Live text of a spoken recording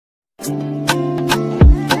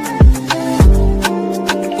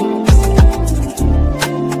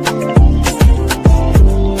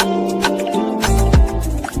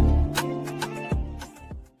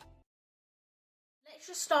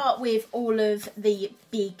Start with all of the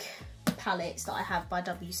big palettes that I have by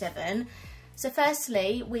W7. So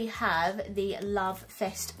firstly we have the Love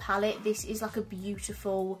Fest palette. This is like a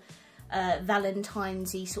beautiful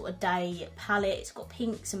Valentine's-y sort of day palette. It's got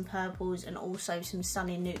pinks and purples and also some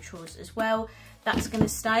stunning neutrals as well. That's going to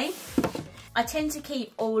stay. I tend to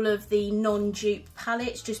keep all of the non-dupe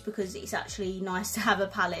palettes just because it's actually nice to have a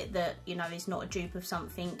palette that, you know, is not a dupe of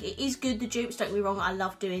something. It is good, the dupes, don't get me wrong, I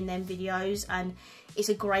love doing them videos and it's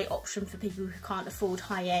a great option for people who can't afford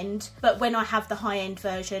high-end. But when I have the high-end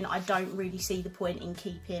version, I don't really see the point in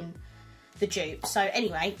keeping the dupe. So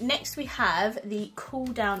anyway, next we have the Cool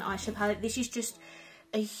Down eyeshadow palette. This is just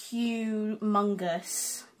a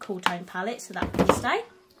humongous cool tone palette, so that can stay.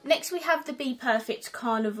 Next we have the Be Perfect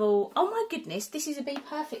Carnival. Oh my goodness, this is a Be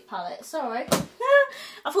Perfect palette, sorry.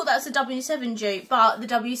 I thought that was a W7 dupe, but the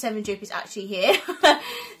W7 dupe is actually here.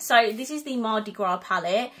 So this is the Mardi Gras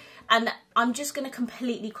palette, and I'm just going to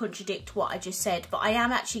completely contradict what I just said, but I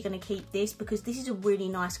am actually going to keep this because this is a really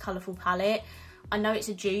nice colourful palette. I know it's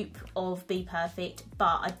a dupe of Be Perfect,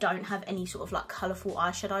 but I don't have any sort of like colourful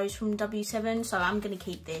eyeshadows from W7, so I'm going to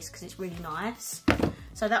keep this because it's really nice.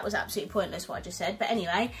 So that was absolutely pointless what I just said, but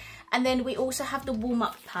anyway. And then we also have the Warm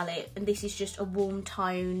Up palette, and this is just a warm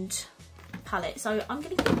toned palette, so I'm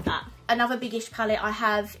going to keep that. Another biggish palette I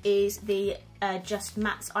have is the Just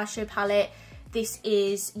Matte's eyeshadow palette. This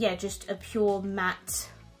is, yeah, just a pure matte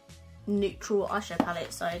neutral eyeshadow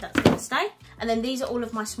palette, so that's going to stay. And then these are all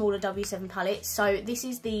of my smaller W7 palettes. So this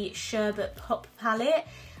is the Sherbet Pop palette.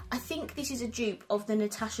 I think this is a dupe of the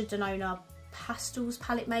Natasha Denona Pastels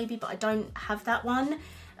palette maybe, but I don't have that one.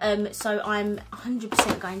 So I'm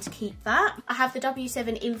 100% going to keep that. I have the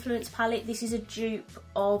W7 Influence palette. This is a dupe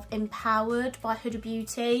of Empowered by Huda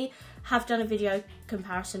Beauty. Have done a video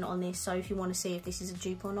comparison on this, so if you want to see if this is a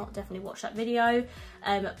dupe or not, definitely watch that video.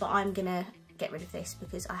 But I'm gonna get rid of this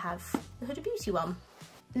because I have the Huda Beauty one.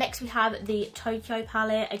 Next we have the Tokyo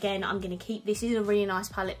palette. Again, I'm going to keep this. This is a really nice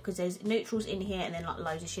palette because there's neutrals in here and then like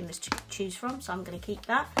loads of shimmers to choose from, so I'm going to keep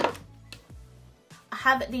that. I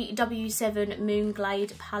have the W7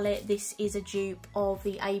 Moonglade palette. This is a dupe of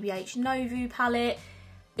the ABH Novu palette.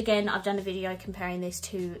 Again, I've done a video comparing this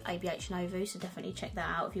to ABH Novu, so definitely check that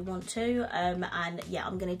out if you want to. And yeah,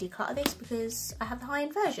 I'm going to declutter this because I have the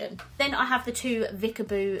high-end version. Then I have the two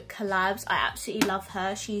Vicaboo collabs. I absolutely love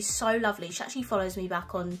her. She's so lovely. She actually follows me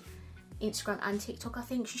back on Instagram and TikTok, I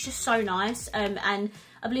think. She's just so nice. And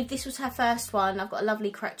I believe this was her first one. I've got a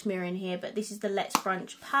lovely correct mirror in here, but this is the Let's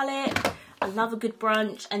Brunch palette. I love a good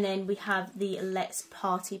brunch. And then we have the Let's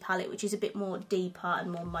Party palette, which is a bit more deeper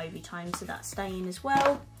and more mauvey tone, so that's staying as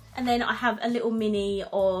well. And then I have a little mini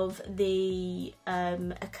of the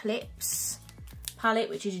Eclipse palette,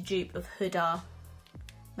 which is a dupe of Huda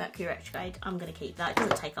Mercury Retrograde. I'm going to keep that. It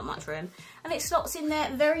doesn't take up much room. And it slots in there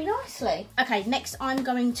very nicely. Okay, next I'm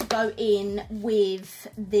going to go in with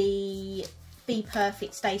the Be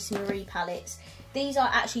Perfect Stacey Marie palettes. These are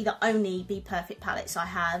actually the only Be Perfect palettes I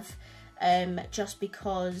have. Just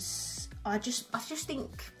because I just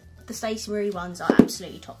think the Stacey Marie ones are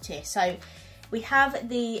absolutely top tier. So we have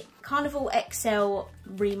the Carnival XL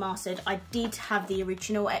Remastered. I did have the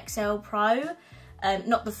original XL Pro,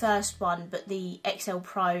 not the first one, but the XL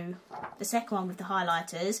Pro, the second one with the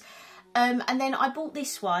highlighters. And then I bought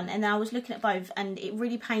this one, and I was looking at both, and it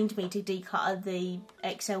really pained me to declutter the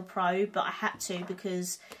XL Pro, but I had to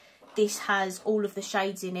because this has all of the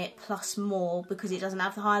shades in it plus more because it doesn't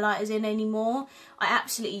have the highlighters in anymore. I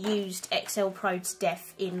absolutely used XL Pro to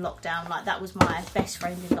death in lockdown. Like, that was my best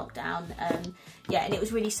friend in lockdown. Yeah, and it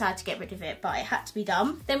was really sad to get rid of it, but it had to be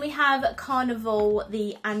done. Then we have Carnival,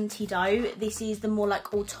 the Antidote. This is the more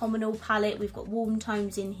like autumnal palette. We've got warm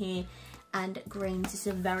tones in here and greens. This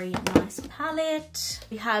is a very nice palette.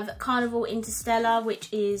 We have Carnival Interstellar, which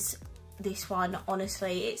is this one.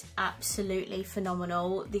 Honestly, it's absolutely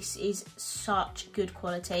phenomenal. This is such good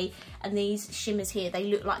quality, and these shimmers here, they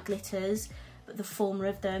look like glitters, but the formula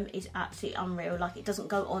of them is absolutely unreal. Like, it doesn't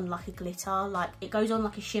go on like a glitter, like it goes on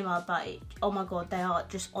like a shimmer, but oh my god, they are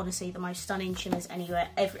just honestly the most stunning shimmers anywhere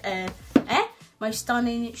most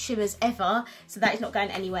stunning shimmers ever. So that is not going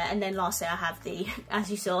anywhere. And then lastly, I have the, as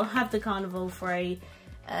you saw, I have the Carnival Free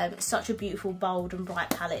Such a beautiful, bold and bright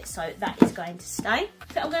palette, so that is going to stay.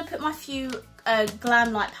 So I'm going to put my few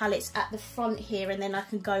Glam Light palettes at the front here, and then I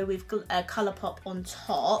can go with Colourpop on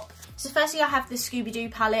top. So firstly I have the Scooby-Doo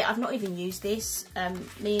palette. I've not even used this.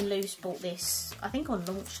 Me and Luce bought this, I think on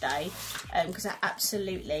launch day, because I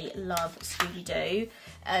absolutely love Scooby-Doo.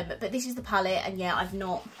 But this is the palette, and yeah, I've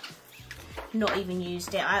not even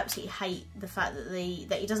used it. I absolutely hate the fact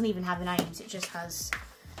that it doesn't even have names, it just has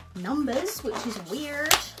numbers, which is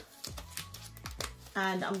weird.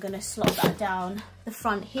 And I'm going to slot that down the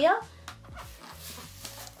front here.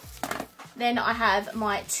 Then I have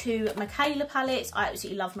my two Michaela palettes. I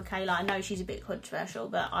absolutely love Michaela. I know she's a bit controversial,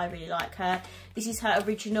 but I really like her. This is her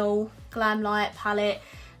original Glam Light palette.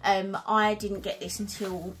 I didn't get this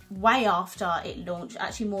until way after it launched,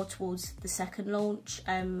 actually more towards the second launch,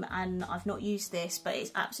 and I've not used this, but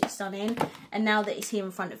it's absolutely stunning. And now that it's here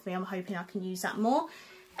in front of me, I'm hoping I can use that more.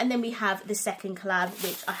 And then we have the second collab,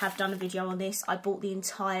 which I have done a video on this. I bought the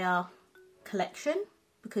entire collection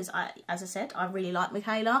because, as I said, I really like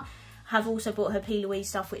Michaela. I have also bought her P. Louise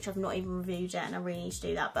stuff, which I've not even reviewed yet, and I really need to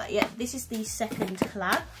do that. But yeah, this is the second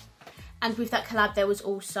collab. And with that collab, there was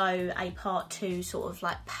also a part 2 sort of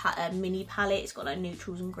like mini palette. It's got like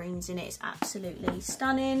neutrals and greens in it. It's absolutely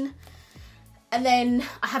stunning. And then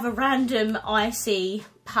I have a random icy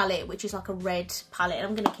palette, which is like a red palette. And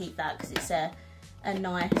I'm going to keep that because it's a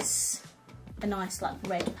nice like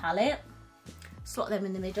red palette. Slot them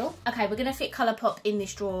in the middle. Okay, we're going to fit Colourpop in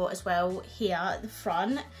this drawer as well here at the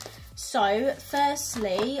front. So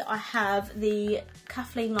firstly, I have the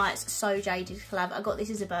Kathleen Lights So Jaded collab. I got this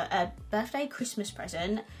as a birthday Christmas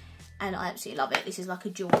present, and I absolutely love it. This is like a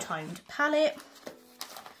dual toned palette.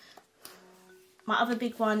 My other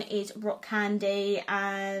big one is Rock Candy,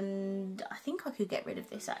 and I think I could get rid of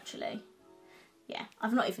this actually. Yeah,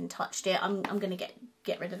 I've not even touched it. I'm going to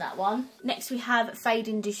get rid of that one. Next we have Fade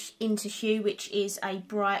into Hue, which is a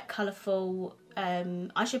bright, colourful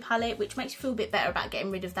eyeshadow palette, which makes me feel a bit better about getting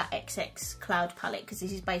rid of that XX Cloud palette, because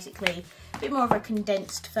this is basically a bit more of a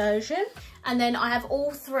condensed version. And then I have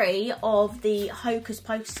all 3 of the Hocus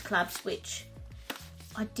Pocus collabs, which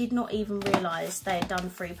I did not even realise they had done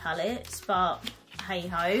 3 palettes, but hey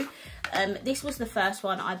ho. This was the first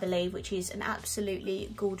one, I believe, which is an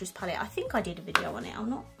absolutely gorgeous palette. I think I did a video on it. I'm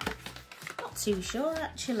not too sure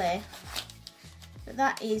actually. But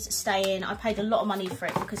that is staying. I paid a lot of money for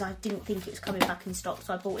it because I didn't think it was coming back in stock,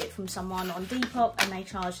 so I bought it from someone on Depop and they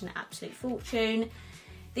charged an absolute fortune.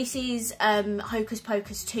 This is Hocus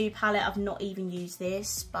Pocus 2 palette. I've not even used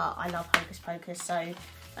this, but I love Hocus Pocus, so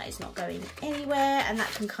that is not going anywhere, and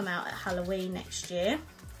that can come out at Halloween next year.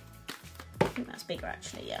 I think that's bigger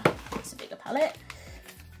actually, yeah, it's a bigger palette.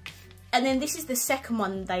 And then this is the second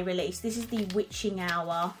one they released. This is the Witching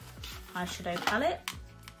Hour eyeshadow palette,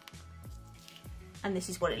 and this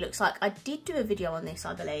is what it looks like. I did do a video on this,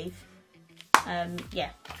 I believe. Yeah,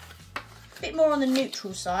 a bit more on the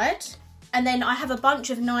neutral side. And then I have a bunch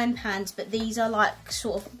of 9 pans, but these are like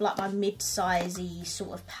sort of like my mid-sizey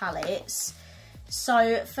sort of palettes.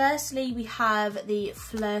 So firstly we have the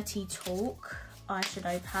Flirty Talk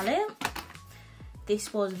eyeshadow palette.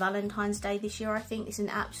 This was Valentine's Day this year, I think. It's an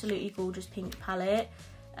absolutely gorgeous pink palette.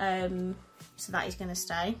 So that is going to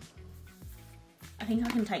stay. I think I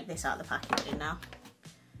can take this out of the packaging now.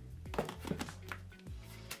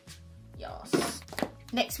 Yes.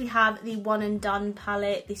 Next we have the One and Done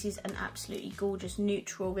palette. This is an absolutely gorgeous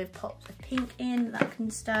neutral with pops of pink in. That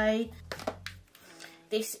can stay.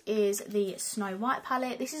 This is the Snow White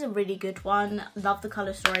palette. This is a really good one. Love the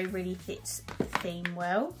colour story, really fits the theme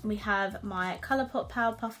well. We have my Colourpop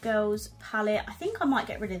Powerpuff Girls palette. I think I might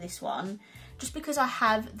get rid of this one just because I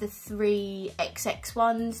have the 3 XX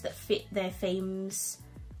ones that fit their themes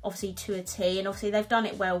obviously to a T, and obviously they've done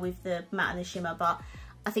it well with the matte and the shimmer, but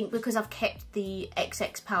I think because I've kept the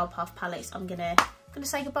XX Powerpuff palettes, I'm gonna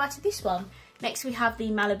say goodbye to this one. Next we have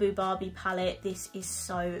the Malibu Barbie palette. This is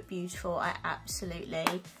so beautiful. I absolutely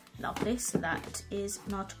love this. That is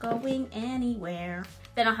not going anywhere.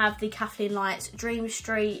 Then I have the Kathleen Lights Dream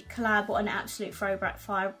Street collab. What an absolute throwback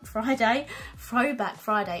Friday. Throwback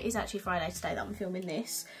Friday. It is actually Friday today that I'm filming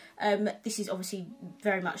this. This is obviously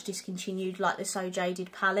very much discontinued, like the So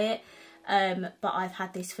Jaded palette. But I've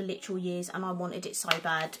had this for literal years and I wanted it so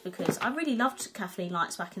bad because I really loved Kathleen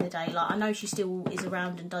Lights back in the day. Like, I know she still is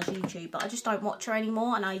around and does YouTube, but I just don't watch her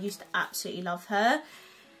anymore, and I used to absolutely love her.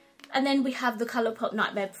 And then we have the Colourpop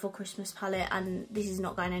Nightmare Before Christmas palette, and this is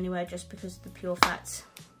not going anywhere just because of the pure fact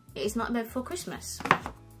it is Nightmare Before Christmas.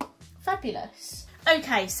 Fabulous.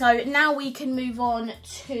 Okay, so now we can move on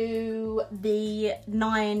to the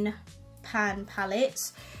 9 pan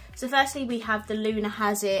palettes. So firstly we have the Luna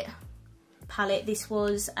Has It palette. This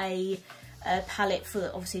was a palette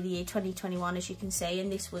for obviously the year 2021, as you can see,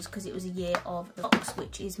 and this was because it was a year of the box,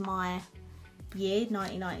 which is my year,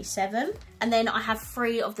 1997. And then I have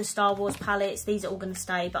 3 of the Star Wars palettes. These are all going to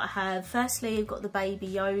stay, but I have, firstly, I've got the Baby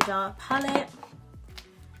Yoda palette.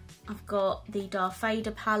 I've got the Darth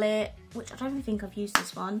Vader palette, which I don't even think I've used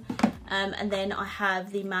this one. And then I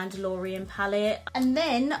have the Mandalorian palette. And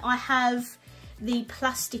then I have the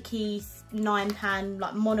plasticky 9-pan,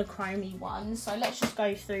 like monochrome one. So let's just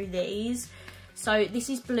go through these. So this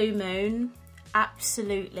is Blue Moon,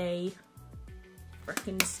 absolutely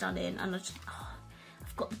freaking stunning. And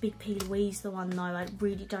I've got the Big P. Louise, the one though. I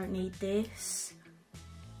really don't need this.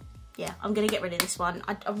 Yeah, I'm gonna get rid of this one.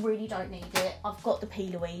 I really don't need it. I've got the P.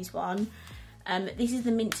 Louise one. This is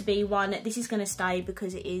the Mint to Be one. This is going to stay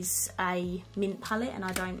because it is a mint palette and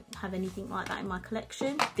I don't have anything like that in my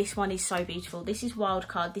collection. This one is so beautiful. This is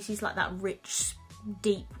Wildcard. This is like that rich,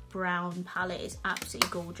 deep brown palette. It's absolutely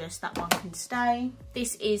gorgeous. That one can stay.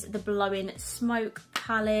 This is the Blowing Smoke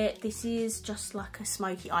palette. This is just like a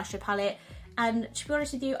smoky eyeshadow palette. And to be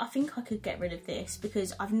honest with you, I think I could get rid of this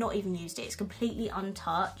because I've not even used it. It's completely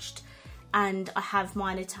untouched. And I have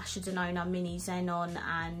my Natasha Denona Mini Xenon,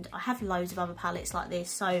 and I have loads of other palettes like this,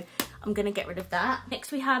 so I'm going to get rid of that.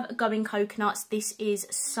 Next we have Going Coconuts. This is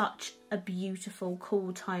such a beautiful,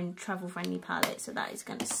 cool toned, travel friendly palette, so that is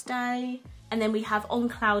going to stay. And then we have On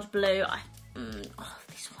Cloud Blue.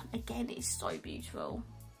 This one again is so beautiful.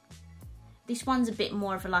 This one's a bit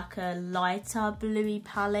more of like a lighter bluey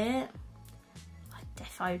palette.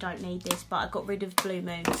 Defo don't need this, but I got rid of Blue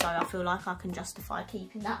Moon, so I feel like I can justify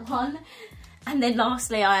keeping that one. And then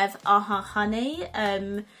lastly I have Aha Honey.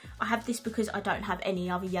 I have this because I don't have any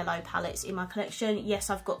other yellow palettes in my collection. Yes,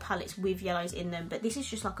 I've got palettes with yellows in them, but this is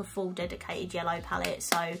just like a full dedicated yellow palette,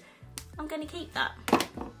 so I'm going to keep that.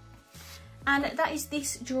 And that is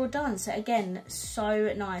this drawer done. So again,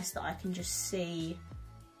 so nice that I can just see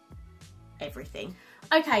everything.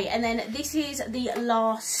 Okay, and then this is the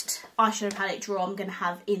last eyeshadow palette drawer I'm going to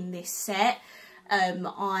have in this set.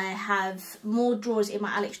 I have more drawers in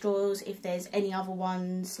my Alex drawers if there's any other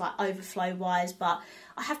ones, like overflow wise, but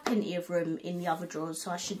I have plenty of room in the other drawers,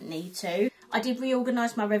 so I shouldn't need to. I did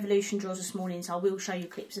reorganise my Revolution drawers this morning, so I will show you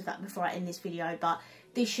clips of that before I end this video, but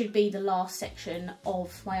this should be the last section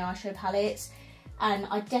of my eyeshadow palettes. And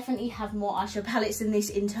I definitely have more eyeshadow palettes than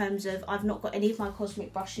this in terms of I've not got any of my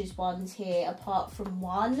Cosmic Brushes ones here apart from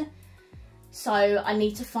one. So I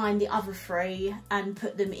need to find the other 3 and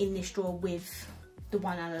put them in this drawer with the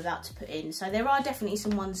one I'm about to put in. So there are definitely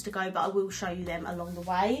some ones to go, but I will show you them along the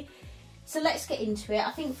way. So let's get into it.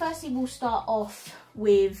 I think firstly we'll start off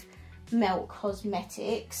with Melt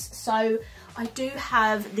Cosmetics. So I do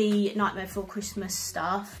have the Nightmare Before Christmas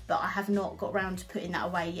stuff, but I have not got around to putting that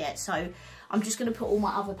away yet. So I'm just going to put all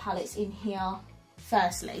my other palettes in here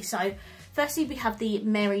firstly. So firstly we have the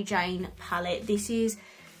Mary Jane palette. This is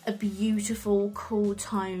a beautiful, cool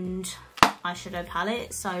toned eyeshadow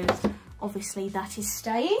palette, so obviously that is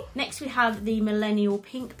staying. Next we have the Millennial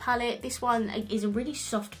Pink palette. This one is a really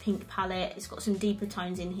soft pink palette. It's got some deeper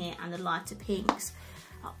tones in here and the lighter pinks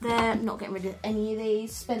up there. I'm not getting rid of any of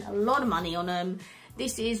these. Spent a lot of money on them.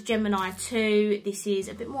 This is Gemini 2. This is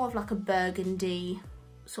a bit more of like a burgundy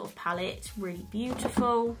sort of palette. It's really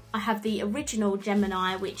beautiful. I have the original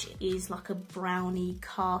Gemini, which is like a browny,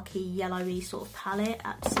 khaki, yellowy sort of palette.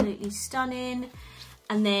 Absolutely stunning.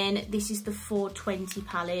 And then this is the 420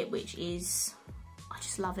 palette, which is, I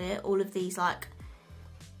just love it. All of these like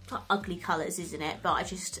ugly colours, isn't it? But I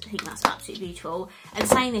just think that's absolutely beautiful. And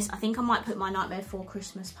saying this, I think I might put my Nightmare Before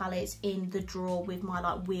Christmas palettes in the drawer with my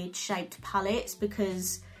like weird shaped palettes,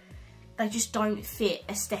 because they just don't fit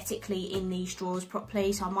aesthetically in these drawers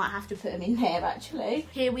properly, so I might have to put them in there actually.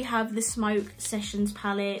 Here we have the Smoke Sessions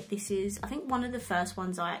palette. This is, I think, one of the first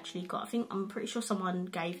ones I actually got. I'm pretty sure someone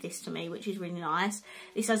gave this to me, which is really nice.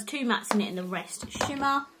 This has 2 mattes in it and the rest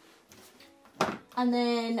shimmer. And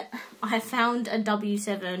then I have found a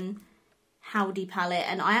W7 Howdy palette,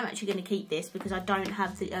 and I am actually going to keep this because I don't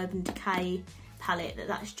have the Urban Decay palette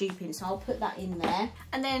that's duping, so I'll put that in there.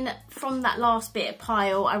 And then from that last bit of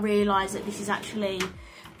pile, I realised that this is actually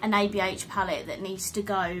an ABH palette that needs to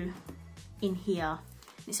go in here.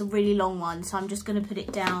 It's a really long one, so I'm just going to put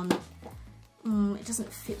it down. It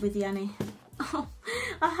doesn't fit with the Annie. Oh,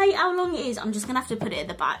 I hate how long it is. I'm just going to have to put it at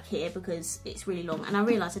the back here because it's really long. And I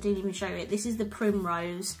realised I didn't even show it. This is the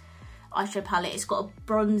Primrose eyeshadow palette. It's got a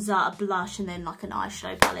bronzer, a blush, and then like an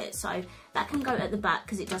eyeshadow palette, so that can go at the back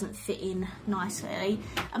because it doesn't fit in nicely.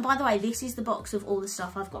 And by the way, this is the box of all the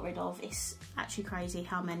stuff I've got rid of. It's actually crazy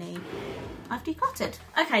how many I've decluttered.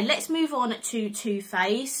 Okay, let's move on to Too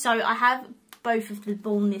Faced. So I have both of the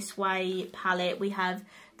Born This Way palette. We have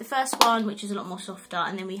the first one, which is a lot more softer,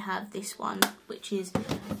 and then we have this one, which is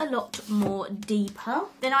a lot more deeper.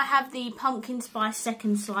 Then I have the Pumpkin Spice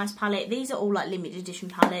Second Slice palette. These are all like limited edition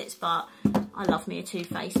palettes, but I love me a Too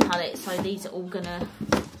Faced palette, so these are all gonna,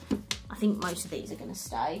 I think most of these are gonna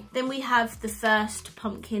stay. Then we have the first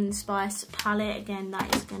Pumpkin Spice palette. Again,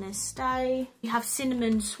 that is gonna stay. We have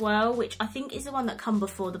Cinnamon Swirl, which I think is the one that come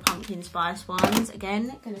before the Pumpkin Spice ones.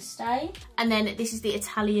 Again, gonna stay. And then this is the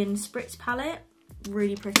Italian Spritz palette.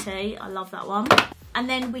 Really pretty, I love that one. And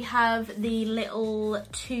then we have the little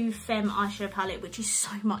Too Femme eyeshadow palette, which is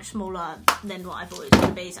so much smaller than what I thought it was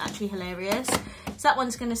going to be. It's actually hilarious. So that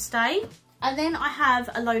one's going to stay. And then I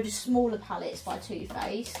have a load of smaller palettes by Too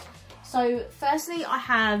Faced. So firstly, I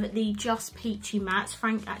have the Just Peachy Mattes.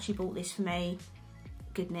 Frank actually bought this for me,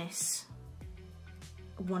 goodness,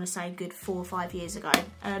 I want to say a good 4 or 5 years ago.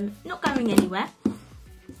 Not going anywhere.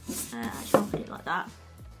 Actually, I'll put it like that.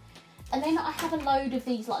 And then I have a load of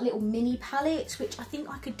these like little mini palettes, which I think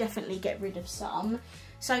I could definitely get rid of some.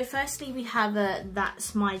 So firstly we have a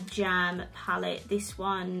That's My Jam palette. This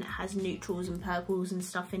one has neutrals and purples and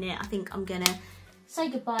stuff in it. I think I'm gonna say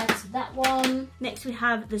goodbye to that one. Next we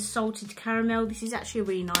have the Salted Caramel. This is actually a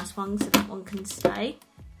really nice one, so that one can stay.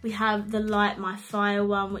 We have the Light My Fire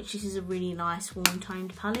one, which is a really nice warm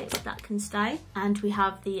toned palette, so that can stay. And we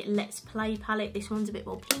have the Let's Play palette. This one's a bit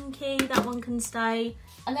more pinky, that one can stay.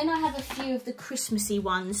 And then I have a few of the Christmassy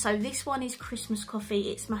ones. So this one is Christmas Coffee.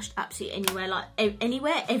 It's smashed absolutely anywhere, like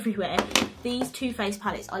anywhere, everywhere. These Too Faced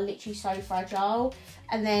palettes are literally so fragile.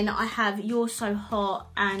 And then I have You're So Hot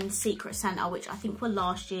and Secret Santa, which I think were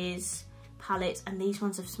last year's palettes, and these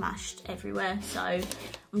ones have smashed everywhere. So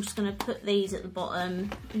I'm just going to put these at the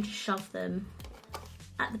bottom and just shove them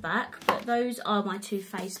at the back. But those are my Too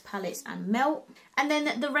Faced palettes and Melt. And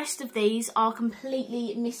then the rest of these are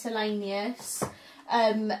completely miscellaneous.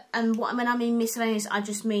 And when I mean miscellaneous, I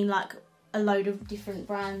just mean like a load of different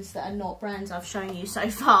brands that are not brands I've shown you so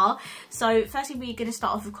far. So firstly we're going to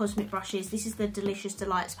start off with Cosmic Brushes. This is the Delicious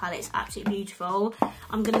Delights palette. It's absolutely beautiful.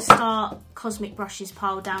 I'm going to start Cosmic Brushes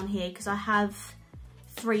pile down here because I have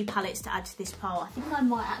 3 palettes to add to this pile. I think I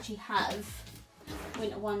might actually have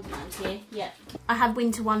Winter Wonderland here. Yeah, I have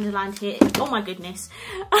Winter Wonderland here. Oh my goodness.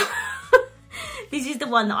 This is the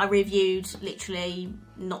one that I reviewed literally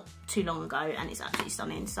not too long ago, and it's absolutely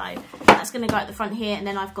stunning. So that's going to go at the front here, and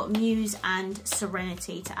then I've got Muse and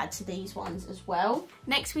Serenity to add to these ones as well.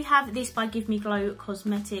 Next we have this by Give Me Glow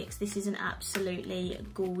Cosmetics. This is an absolutely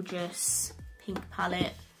gorgeous pink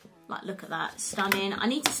palette. Like, look at that, stunning. I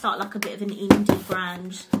need to start like a bit of an indie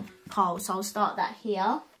brand pile, so I'll start that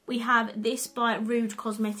here. We have this by Rude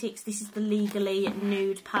Cosmetics. This is the Legally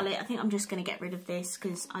Nude palette. I think I'm just going to get rid of this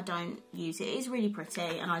because I don't use it. It's really pretty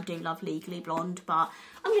and I do love Legally Blonde, but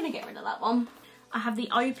I'm going to get rid of that one. I have the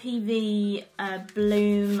OPV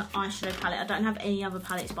Bloom eyeshadow palette. I don't have any other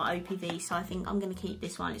palettes by OPV, so I think I'm going to keep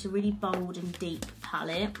this one. It's a really bold and deep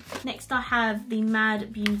palette. Next I have the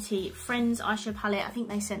Mad Beauty Friends eyeshadow palette. I think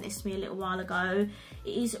they sent this to me a little while ago. It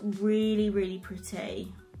is really, really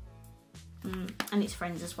pretty. And it's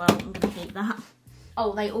Friends as well. I'm going to keep that.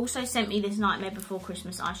 Oh, they also sent me this Nightmare Before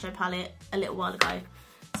Christmas eyeshadow palette a little while ago,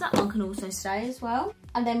 so that one can also stay as well.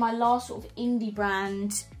 And then my last sort of indie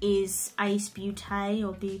brand is Ace Beauty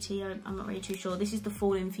or Beauty, I'm not really too sure. This is the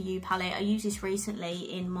Falling For You palette. I used this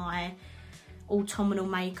recently in my autumnal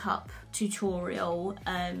makeup tutorial,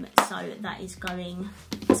 so that is going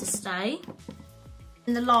to stay.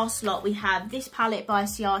 In the last lot we have this palette by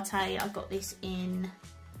Ciate. I got this in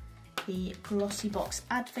the Glossy Box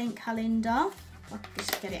Advent Calendar. If I could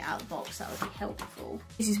just get it out of the box, that would be helpful.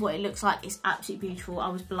 This is what it looks like. It's absolutely beautiful. I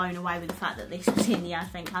was blown away with the fact that this was in the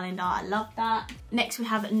Advent Calendar. I love that. Next we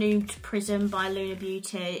have Nude Prism by Luna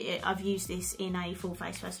Beauty. I've used this in a full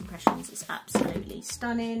face first impressions. It's absolutely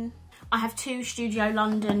stunning. I have 2 Studio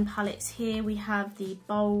London palettes here. We have the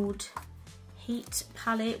Bold Heat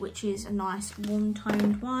palette, which is a nice warm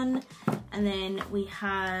toned one. And then we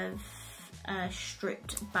have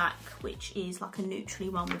Stripped Back, which is like a neutrally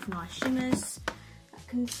one with nice shimmers. That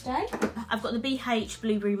can stay. I've got the BH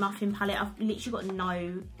Blueberry Muffin palette. I've literally got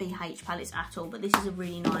no BH palettes at all, but this is a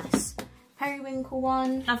really nice periwinkle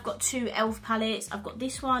one. I've got 2 ELF palettes. I've got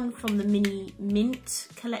this one from the Mini Mint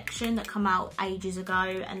collection that come out ages ago,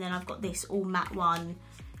 and then I've got this all matte one,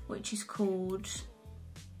 which is called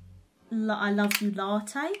I Love You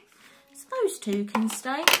Latte. So those 2 can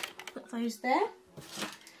stay. Put those there.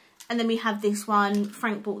 And then we have this one.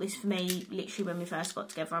 Frank bought this for me literally when we first got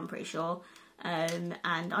together, I'm pretty sure. And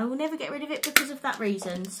I will never get rid of it because of that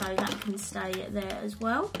reason. So that can stay there as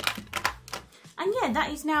well. And yeah, that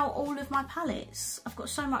is now all of my palettes. I've got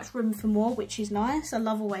so much room for more, which is nice. I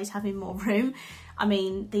love always having more room. I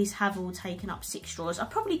mean, these have all taken up 6 drawers. I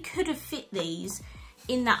probably could have fit these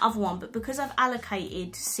in that other one, but because I've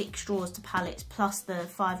allocated 6 drawers to palettes plus the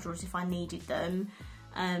 5 drawers if I needed them,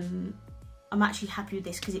 I'm actually happy with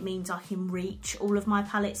this because it means I can reach all of my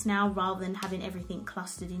palettes now rather than having everything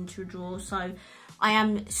clustered into a drawer. So I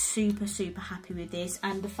am super, super happy with this,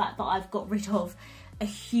 and the fact that I've got rid of a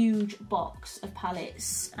huge box of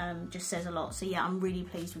palettes just says a lot. So yeah, I'm really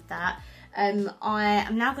pleased with that. I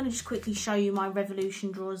am now going to just quickly show you my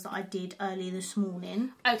Revolution drawers that I did earlier this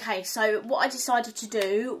morning. Okay, so what I decided to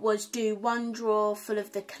do was do 1 drawer full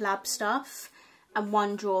of the collab stuff and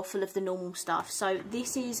 1 drawer full of the normal stuff. So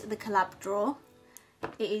this is the collab drawer.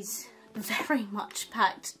 It is very much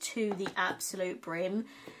packed to the absolute brim,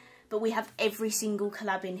 but we have every single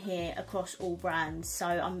collab in here across all brands. So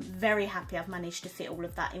I'm very happy I've managed to fit all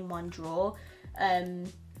of that in 1 drawer.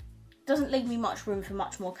 Doesn't leave me much room for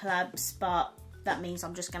much more collabs, but that means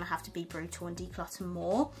I'm just going to have to be brutal and declutter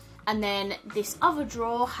more. And then this other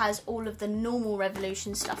drawer has all of the normal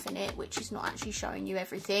Revolution stuff in it, which is not actually showing you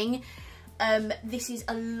everything. This is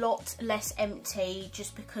a lot less empty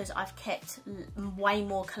just because I've kept way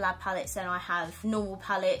more collab palettes than I have normal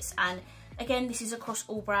palettes. And again, this is across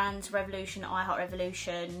all brands, Revolution, I Heart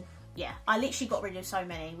Revolution. Yeah, I literally got rid of so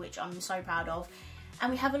many, which I'm so proud of.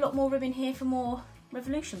 And we have a lot more room in here for more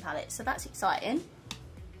Revolution palettes, so that's exciting.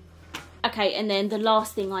 Okay, and then the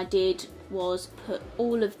last thing I did was put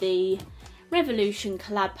all of the Revolution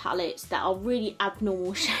collab palettes that are really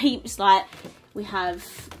abnormal shapes. Like we have,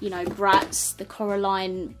 you know, Bratz, the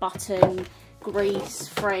Coraline, Button, Grease,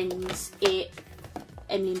 Friends, It,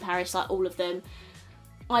 Emily in Paris, like all of them.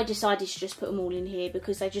 I decided to just put them all in here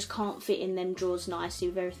because they just can't fit in them drawers nicely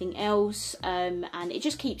with everything else, and it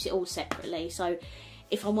just keeps it all separately. So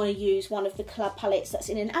if I want to use one of the collab palettes that's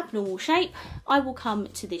in an abnormal shape, I will come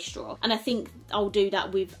to this drawer. And I think I'll do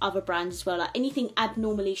that with other brands as well. Like anything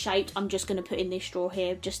abnormally shaped, I'm just going to put in this drawer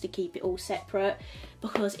here just to keep it all separate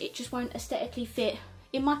because it just won't aesthetically fit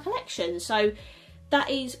in my collection. So that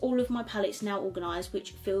is all of my palettes now organised,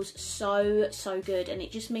 which feels so, so good. And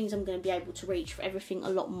it just means I'm going to be able to reach for everything a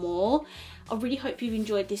lot more. I really hope you've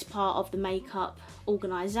enjoyed this part of the makeup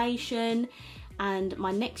organisation. And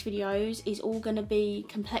my next videos is all going to be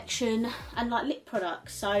complexion and like lip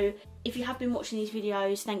products. So if you have been watching these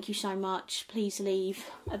videos, thank you so much. Please leave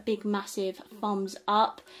a big massive thumbs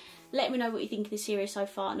up. Let me know what you think of this series so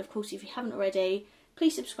far. And of course, if you haven't already,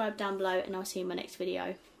 please subscribe down below and I'll see you in my next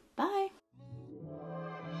video. Bye.